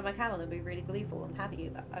ride around on my camel and be really gleeful and happy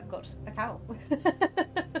that I've got a camel,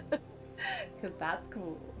 because that's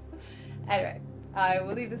cool. Anyway, I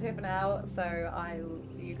will leave this here for now, so I will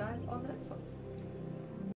see you guys on the next one.